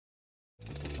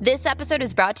This episode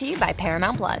is brought to you by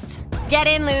Paramount Plus. Get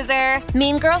in, loser!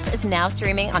 Mean Girls is now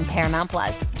streaming on Paramount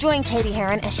Plus. Join Katie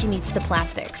Heron as she meets the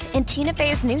plastics in Tina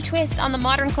Fey's new twist on the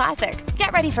modern classic.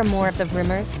 Get ready for more of the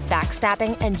rumors,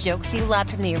 backstabbing, and jokes you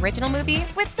loved from the original movie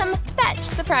with some fetch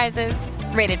surprises.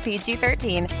 Rated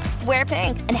PG-13. Wear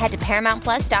pink and head to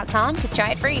ParamountPlus.com to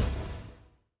try it free.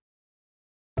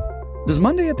 Does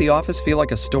Monday at the office feel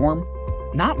like a storm?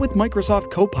 Not with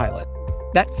Microsoft Copilot.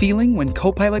 That feeling when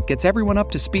Copilot gets everyone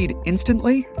up to speed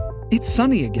instantly? It's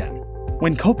sunny again.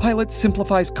 When Copilot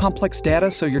simplifies complex data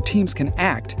so your teams can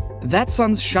act, that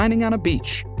sun's shining on a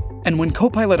beach. And when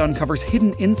Copilot uncovers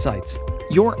hidden insights,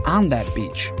 you're on that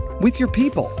beach with your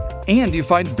people, and you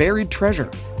find buried treasure.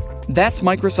 That's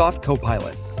Microsoft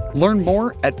Copilot. Learn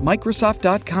more at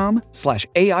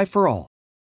Microsoft.com/AI for all.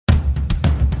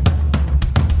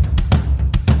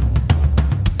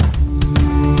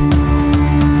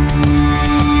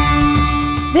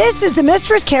 This is the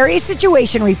Mistress Carrie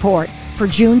Situation Report for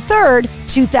June 3rd,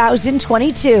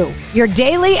 2022. Your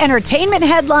daily entertainment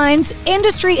headlines,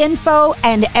 industry info,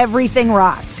 and everything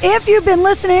rock. If you've been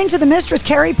listening to the Mistress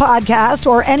Carrie podcast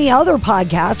or any other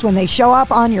podcast when they show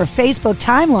up on your Facebook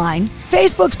timeline,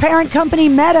 Facebook's parent company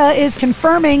Meta is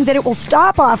confirming that it will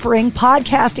stop offering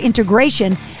podcast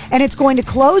integration and it's going to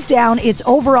close down its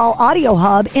overall audio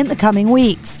hub in the coming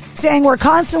weeks, saying we're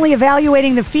constantly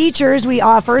evaluating the features we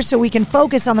offer so we can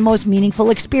focus on the most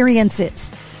meaningful experiences.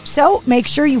 So make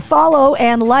sure you follow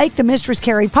and like the Mistress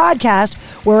Carrie podcast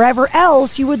wherever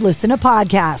else you would listen to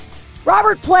podcasts.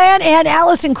 Robert Plant and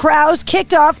Alison Krauss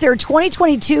kicked off their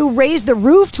 2022 Raise the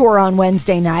Roof tour on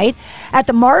Wednesday night at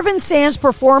the Marvin Sands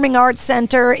Performing Arts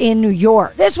Center in New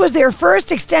York. This was their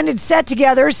first extended set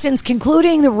together since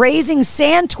concluding the Raising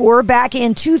Sand tour back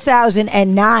in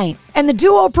 2009. And the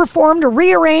duo performed a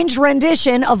rearranged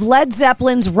rendition of Led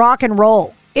Zeppelin's Rock and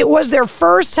Roll. It was their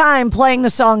first time playing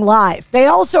the song live. They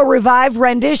also revived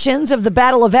renditions of the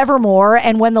Battle of Evermore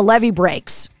and When the Levee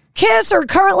Breaks. Kiss are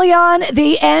currently on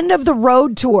the End of the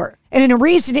Road tour. And in a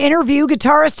recent interview,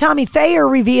 guitarist Tommy Thayer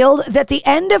revealed that the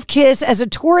end of Kiss as a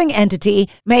touring entity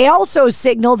may also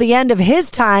signal the end of his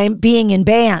time being in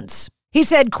bands. He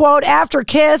said, quote, "After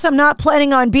Kiss, I'm not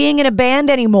planning on being in a band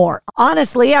anymore.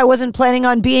 Honestly, I wasn't planning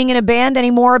on being in a band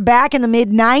anymore back in the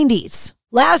mid-90s.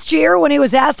 Last year, when he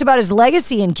was asked about his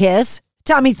legacy in Kiss,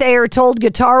 Tommy Thayer told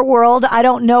Guitar World, "I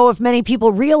don't know if many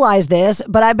people realize this,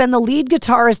 but I've been the lead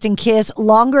guitarist in Kiss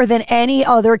longer than any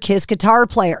other Kiss guitar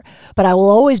player. But I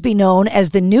will always be known as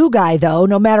the new guy, though,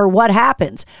 no matter what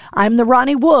happens. I'm the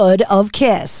Ronnie Wood of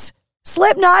Kiss."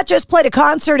 Slipknot just played a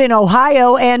concert in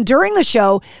Ohio, and during the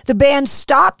show, the band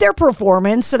stopped their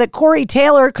performance so that Corey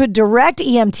Taylor could direct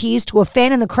EMTs to a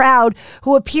fan in the crowd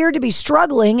who appeared to be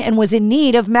struggling and was in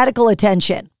need of medical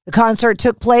attention. The concert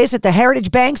took place at the Heritage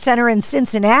Bank Center in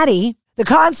Cincinnati. as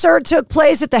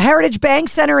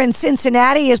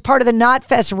part of the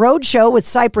Knotfest Roadshow with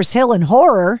Cypress Hill and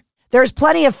Horror. There's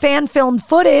plenty of fan-filmed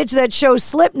footage that shows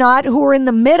Slipknot, who were in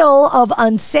the middle of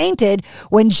Unsainted,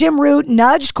 when Jim Root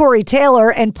nudged Corey Taylor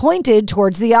and pointed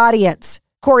towards the audience.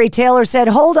 Corey Taylor said,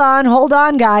 hold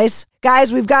on, guys.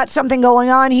 Guys, we've got something going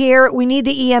on here. We need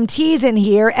the EMTs in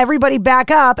here. Everybody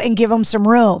back up and give them some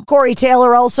room. Corey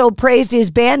Taylor also praised his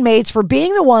bandmates for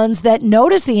being the ones that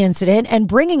noticed the incident and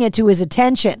bringing it to his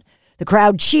attention. The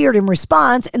crowd cheered in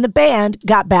response, and the band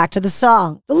got back to the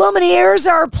song. The Lumineers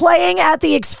are playing at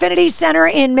the Xfinity Center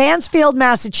in Mansfield,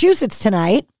 Massachusetts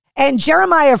tonight. And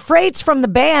Jeremiah Freites from the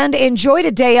band enjoyed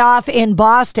a day off in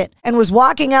Boston and was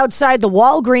walking outside the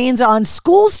Walgreens on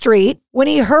School Street when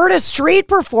he heard a street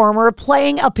performer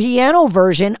playing a piano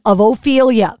version of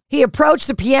Ophelia. He approached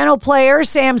the piano player,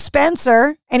 Sam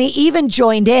Spencer, and he even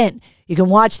joined in. You can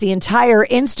watch the entire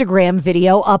Instagram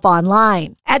video up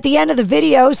online. At the end of the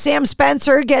video, Sam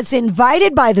Spencer gets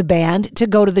invited by the band to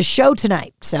go to the show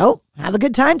tonight. So have a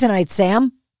good time tonight,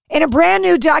 Sam. In a brand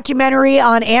new documentary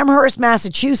on Amherst,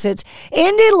 Massachusetts,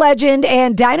 indie legend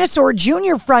and Dinosaur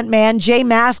Jr. frontman Jay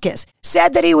Mascis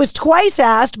said that he was twice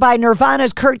asked by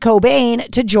Nirvana's Kurt Cobain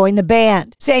to join the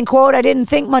band, saying, quote, "I didn't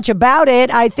think much about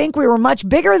it. I think we were much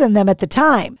bigger than them at the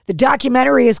time." The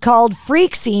documentary is called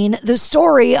Freak Scene, The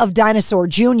Story of Dinosaur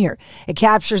Jr. It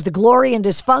captures the glory and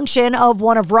dysfunction of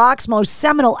one of rock's most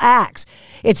seminal acts.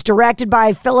 It's directed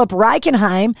by Philip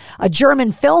Reichenheim, a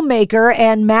German filmmaker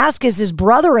and Mascis'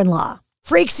 brother-in-law.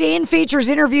 Freak Scene features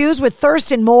interviews with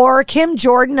Thurston Moore, Kim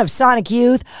Jordan of Sonic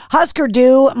Youth, Husker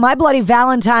Du, My Bloody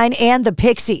Valentine, and the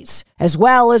Pixies, as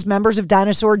well as members of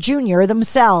Dinosaur Jr.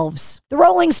 themselves. The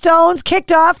Rolling Stones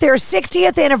kicked off their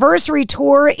 60th anniversary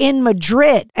tour in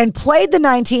Madrid and played the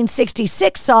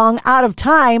 1966 song Out of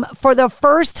Time for the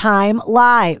first time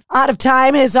live. Out of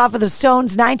Time is off of the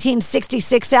Stones'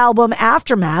 1966 album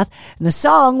Aftermath, and the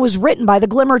song was written by the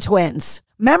Glimmer Twins.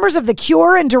 Members of The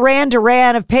Cure and Duran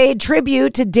Duran have paid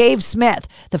tribute to Dave Smith,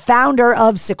 the founder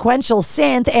of sequential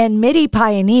synth and MIDI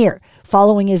pioneer,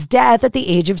 following his death at the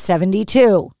age of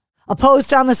 72. A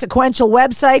post on the Sequential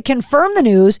website confirmed the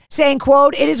news, saying,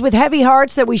 quote, "It is with heavy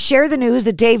hearts that we share the news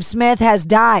that Dave Smith has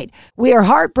died. We are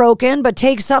heartbroken, but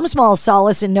take some small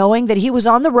solace in knowing that he was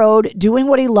on the road doing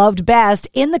what he loved best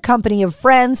in the company of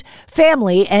friends,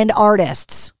 family, and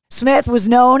artists." Smith was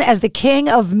known as the king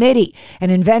of MIDI and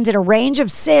invented a range of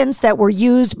synths that were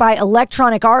used by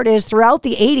electronic artists throughout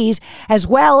the 80s, as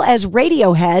well as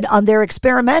Radiohead on their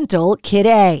experimental Kid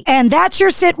A. And that's your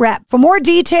Sit Rep. For more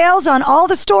details on all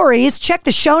the stories, check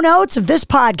the show notes of this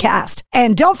podcast.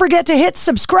 And don't forget to hit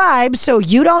subscribe so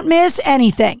you don't miss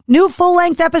anything. New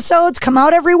full-length episodes come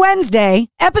out every Wednesday.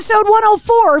 Episode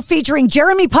 104 featuring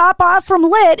Jeremy Popoff from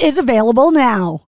Lit is available now.